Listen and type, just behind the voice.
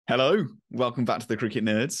Hello, welcome back to the Cricket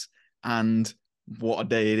Nerds. And what a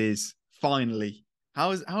day it is. Finally.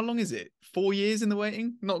 How long is it? 4 years in the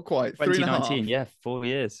waiting? Not quite. Three and a 2019, half. yeah, 4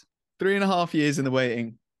 years. 3.5 years in the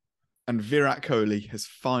waiting. And Virat Kohli has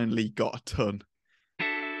finally got a ton.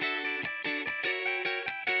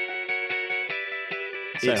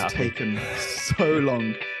 So It's happy. taken so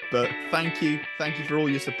long. But thank you. Thank you for all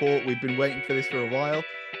your support. We've been waiting for this for a while.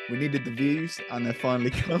 We needed the views and they're finally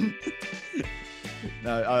come.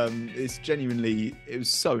 No, it's genuinely, it was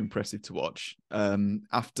so impressive to watch.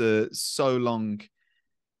 After so long,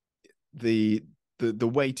 the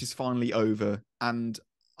wait is finally over, and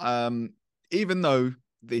even though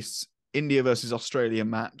this India versus Australia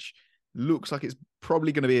match looks like it's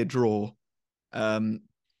probably going to be a draw, um,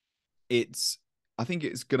 it's I think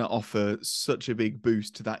it's going to offer such a big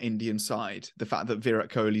boost to that Indian side. The fact that Virat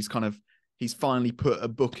Kohli's he's finally put a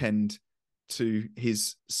bookend to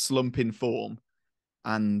his slump in form,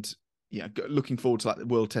 and yeah, looking forward to like the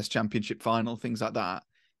World Test Championship final, things like that.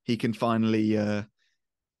 He can finally,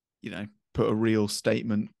 put a real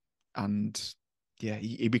statement, and yeah,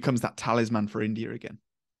 he becomes that talisman for India again.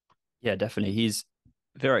 Yeah, definitely. He's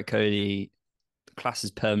Virat Kohli. Class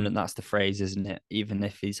is permanent. That's the phrase, isn't it? Even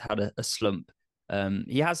if he's had a slump,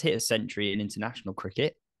 he has hit a century in international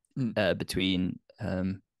cricket Mm. between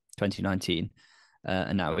 2019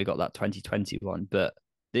 and now we got that 2021. But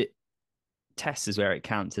the test is where it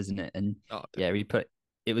counts, isn't it? And Oh, yeah,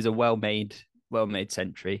 it was a well made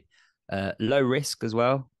century. Low risk as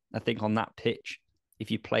well. I think on that pitch,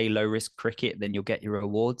 if you play low risk cricket, then you'll get your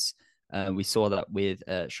rewards. We saw that with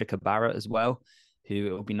Shikhar Barrett as well, who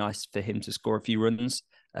it will be nice for him to score a few runs.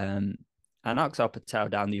 And Axar Patel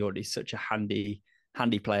down the order is such a handy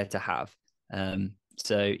player to have.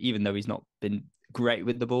 So even though he's not been great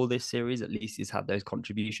with the ball this series, at least he's had those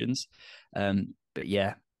contributions. But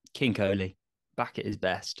yeah, King Kohli back at his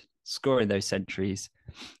best, scoring those centuries.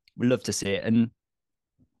 We love to see it, and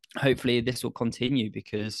hopefully this will continue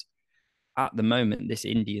because at the moment this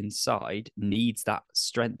Indian side needs that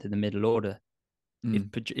strength in the middle order. If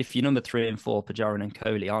mm. if your number 3 and 4, Pajaran and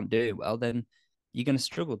Kohli, aren't doing well, then you're going to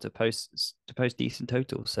struggle to post decent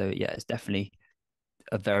totals. So yeah, it's definitely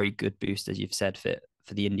a very good boost, as you've said, for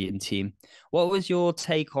the Indian team. What was your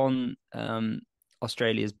take on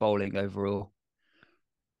Australia's bowling overall?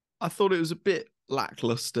 I thought it was a bit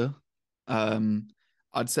lackluster. Um,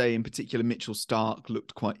 I'd say in particular Mitchell Stark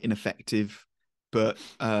looked quite ineffective, but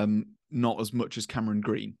not as much as Cameron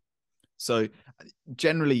Green. So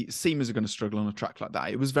generally, seamers are going to struggle on a track like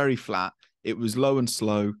that. It was very flat. It was low and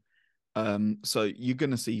slow. So you're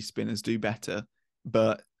going to see spinners do better.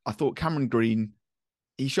 But I thought Cameron Green,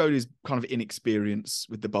 he showed his kind of inexperience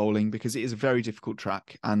with the bowling because it is a very difficult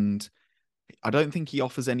track, and I don't think he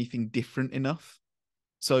offers anything different enough.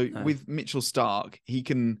 So No. with Mitchell Stark, he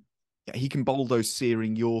can bowl those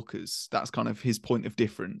searing Yorkers. That's kind of his point of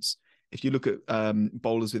difference. If you look at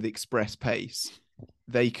bowlers with express pace,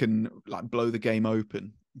 they can like blow the game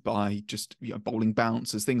open by just bowling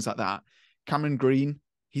bouncers, things like that. Cameron Green,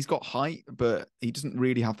 he's got height, but he doesn't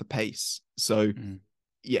really have the pace. So Mm.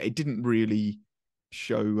 yeah, it didn't really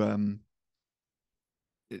show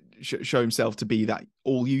show himself to be that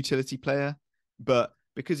all utility player. But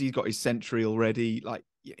because he's got his century already, like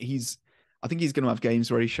I think he's going to have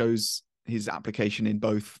games where he shows his application in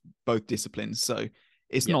both disciplines. So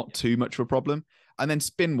it's Yeah. not too much of a problem. And then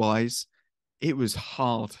spin wise, it was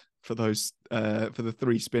hard for the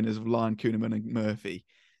three spinners of Lyon, Kuhneman, and Murphy.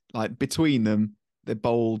 Like between them, they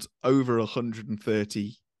bowled over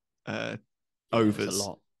 130 uh, Yeah, it was a overs.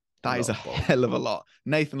 lot, a That is lot a of bowling. hell of a lot.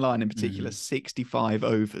 Nathan Lyon in particular, Mm. 65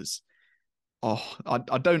 overs. Oh,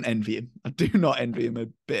 I don't envy him. I do not envy him a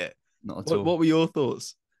bit. Not at What all. were your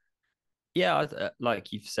thoughts? Yeah,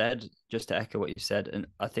 like you've said, just to echo what you said, and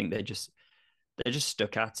I think they just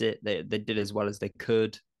stuck at it. They did as well as they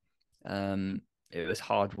could. It was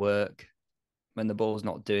hard work when the ball's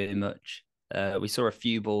not doing much. We saw a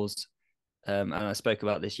few balls, and I spoke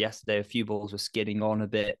about this yesterday. A few balls were skidding on a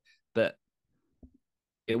bit, but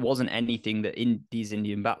it wasn't anything that in these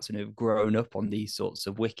Indian batsmen who've grown up on these sorts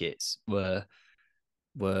of wickets were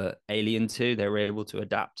alien to. They were able to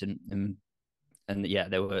adapt and yeah,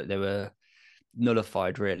 they were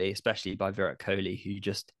nullified really, especially by Virat Kohli, who he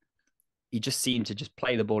just seemed to just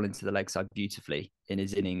play the ball into the leg side beautifully in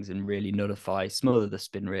his innings and really smother the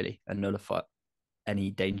spin really, and nullify any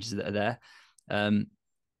dangers that are there. Um,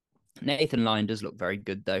 Nathan Lyon does look very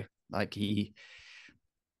good though. Like he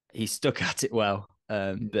stuck at it well,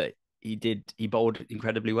 but he bowled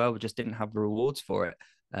incredibly well, but just didn't have the rewards for it.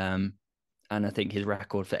 And I think his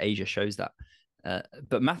record for Asia shows that.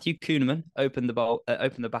 But Matthew Kuhneman opened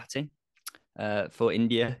the batting. for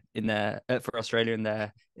India for Australia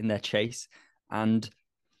in their chase. And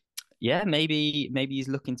yeah, maybe he's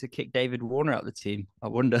looking to kick David Warner out of the team. I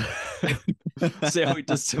wonder. See how he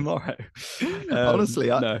does tomorrow. Honestly,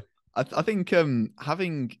 no. I think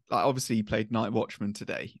having obviously he played night watchman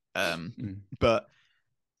today, but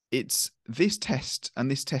it's this test and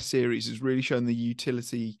this test series has really shown the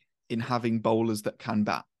utility in having bowlers that can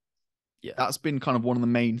bat. Yeah, that's been kind of one of the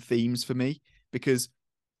main themes for me, because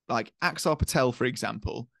like Axar Patel, for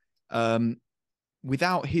example,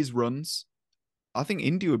 without his runs, I think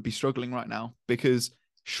India would be struggling right now, because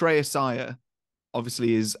Shreyas Iyer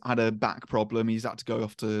obviously has had a back problem. He's had to go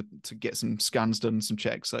off to get some scans done, some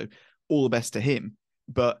checks. So all the best to him.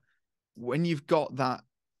 But when you've got that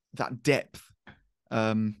depth,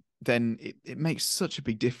 then it makes such a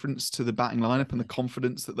big difference to the batting lineup and the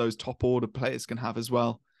confidence that those top order players can have as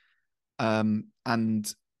well. And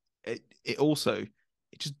it also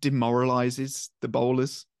just demoralizes the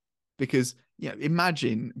bowlers, because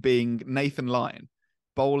imagine being Nathan Lyon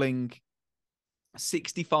bowling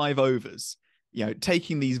 65 overs,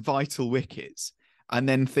 taking these vital wickets, and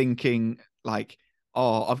then thinking like,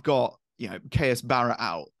 oh, I've got KS Barrett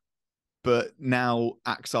out, but now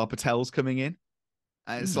Axar Patel's coming in,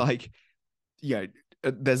 and it's like,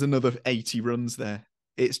 there's another 80 runs there.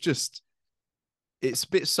 It's a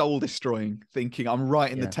bit soul destroying, thinking I'm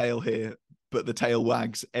right in the tail here, but the tail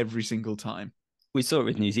wags every single time. We saw it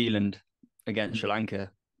with New Zealand against Sri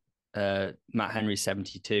Lanka. Matt Henry's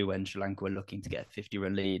 72 when Sri Lanka were looking to get a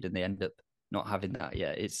 50-run lead, and they end up not having that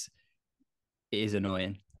yet. It is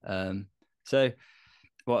annoying. So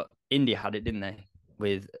what India had it, didn't they?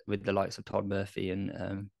 With the likes of Todd Murphy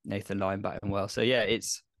and Nathan Lyon batting well. So yeah, it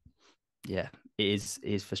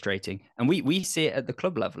is frustrating. And we see it at the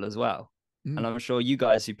club level as well. And I'm sure you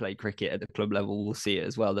guys who play cricket at the club level will see it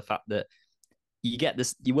as well. The fact that you get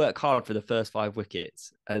this, you work hard for the first 5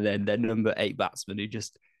 wickets, and then their number 8 batsman who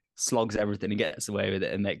just slogs everything and gets away with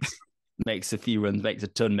it and makes a few runs, makes a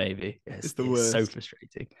ton maybe. It's the worst. So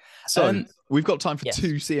frustrating. So we've got time for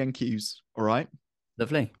 2 CNQs. All right.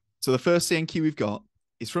 Lovely. So the first CNQ we've got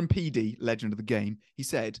is from PD, legend of the game. He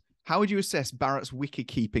said, how would you assess Barrett's wicket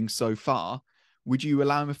keeping so far? Would you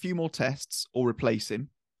allow him a few more tests or replace him?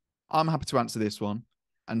 I'm happy to answer this one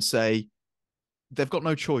and say they've got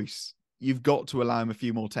no choice. You've got to allow him a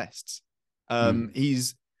few more tests. I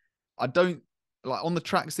don't like on the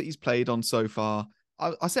tracks that he's played on so far.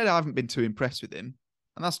 I said I haven't been too impressed with him,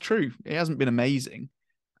 and that's true. He hasn't been amazing,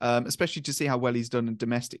 especially to see how well he's done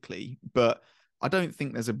domestically. But I don't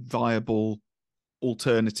think there's a viable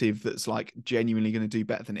alternative that's like genuinely going to do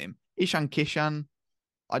better than him. Ishan Kishan,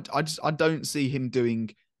 I don't see him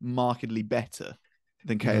doing markedly better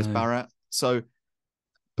than KS Barrett. So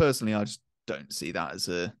personally, I just don't see that as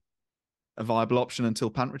a viable option until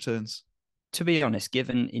Pant returns. To be honest,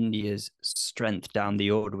 given India's strength down the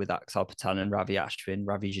order with Axar Patel and Ravi Ashwin,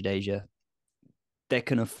 Ravi Jadeja, they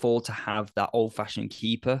can afford to have that old-fashioned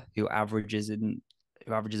keeper who averages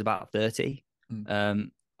about 30.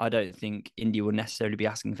 I don't think India will necessarily be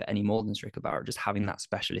asking for any more than Srikhar Barrett, just having that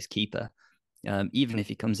specialist keeper. Even if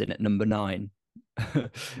he comes in at number 9,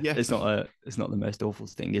 it's not the most awful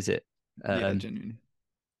thing, is it? Genuinely.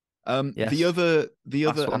 Yes. The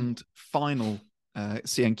other and final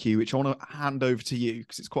CNQ, which I want to hand over to you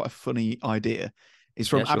because it's quite a funny idea, is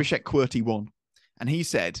from Abhishek Quirty 1, and he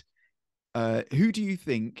said, "Who do you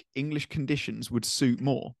think English conditions would suit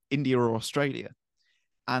more, India or Australia?"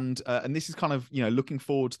 And this is kind of looking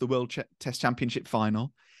forward to the World Test Championship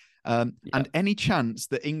final. And any chance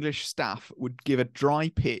that English staff would give a dry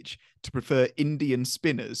pitch to prefer Indian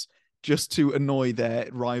spinners just to annoy their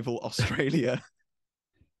rival Australia?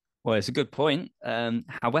 Well, it's a good point.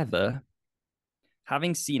 However,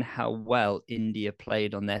 having seen how well India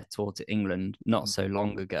played on their tour to England not so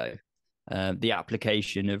long ago, the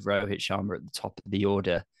application of Rohit Sharma at the top of the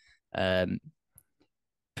order,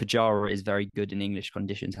 Pujara is very good in English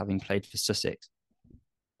conditions, having played for Sussex.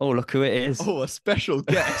 Oh, look who it is. Oh, a special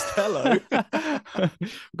guest. Hello.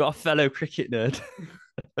 We've got a fellow cricket nerd.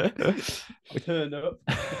 Turn up.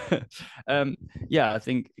 I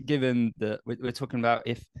think given that we're talking about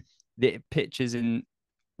if the pitches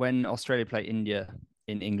when Australia play India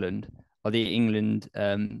in England, are the England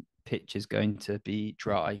pitches going to be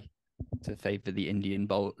dry to favour the Indian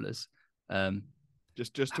bowlers?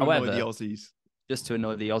 Just to annoy the Aussies. Just to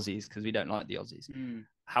annoy the Aussies, because we don't like the Aussies.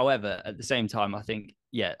 However, at the same time, I think,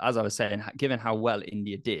 as I was saying, given how well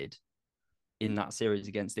India did in that series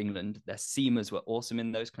against England, their seamers were awesome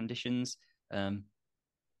in those conditions. What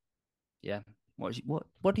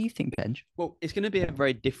do you think, Benj? Well, it's going to be a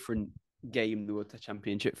very different game, the World Test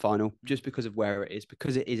Championship final, just because of where it is,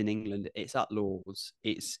 because it is in England, it's at Lords.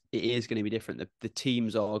 It is going to be different. The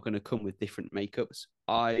teams are going to come with different makeups.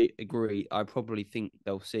 I agree. I probably think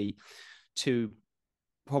they'll see 2,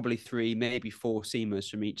 probably 3, maybe 4 seamers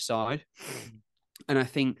from each side, and I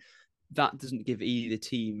think that doesn't give either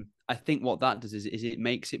team. I think what that does is it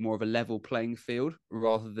makes it more of a level playing field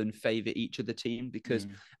rather than favour each other team, because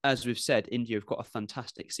as we've said, India have got a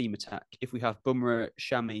fantastic seam attack. If we have Bumrah,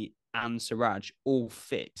 Shami and Siraj all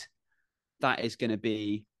fit, that is going to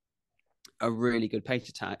be a really good pace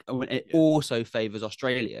attack. And it also favours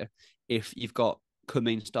Australia if you've got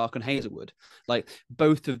Cummings, Stark and Hazelwood. Like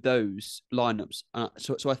both of those lineups.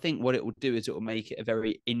 So I think what it will do is it will make it a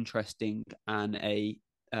very interesting and a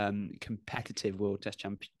competitive World Test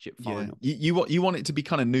Championship final. You want it to be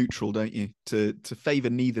kind of neutral, don't you? To favour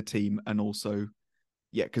neither team, and also,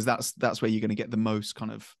 because that's where you're going to get the most kind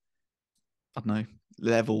of, I don't know,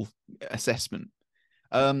 level assessment.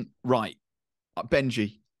 Right,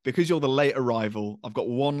 Benji, because you're the late arrival, I've got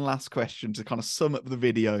one last question to kind of sum up the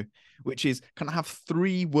video, which is, can I have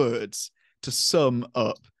 3 words to sum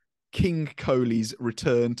up King KOHLI's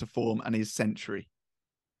return to form and his century?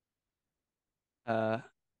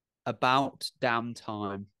 About damn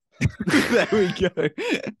time. There we go.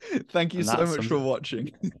 Thank you so much for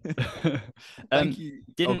watching. Thank you.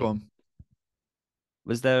 Go on.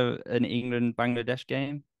 Was there an England-Bangladesh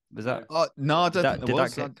game? Was that? No, I don't think there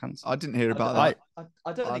was. I didn't hear about that.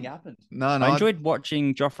 I don't think it happened. No. I enjoyed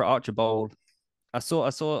watching Jofra Archibald. I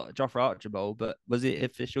saw Jofra Archibald, but was it an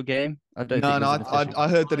official game? I don't think. I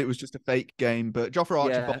heard that it was just a fake game, but Jofra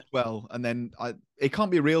Archibald well, and then it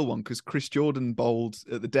can't be a real one because Chris Jordan bowled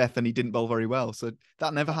at the death and he didn't bowl very well, so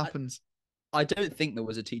that never happens. I don't think there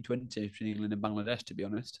was a T20 between England and Bangladesh, to be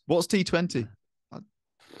honest. What's T20?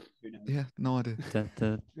 Yeah, no idea.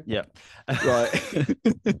 Yeah. Right.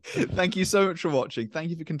 Thank you so much for watching. Thank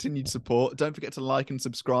you for continued support. Don't forget to like and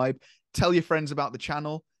subscribe. Tell your friends about the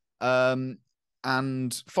channel.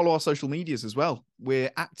 And follow our social medias as well. We're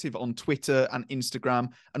active on Twitter and Instagram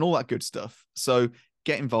and all that good stuff. So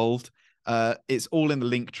get involved. It's all in the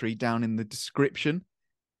link tree down in the description.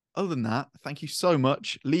 Other than that, thank you so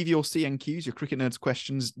much. Leave your CNQs, your Cricket Nerds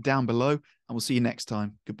questions down below, and we'll see you next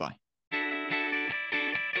time. Goodbye.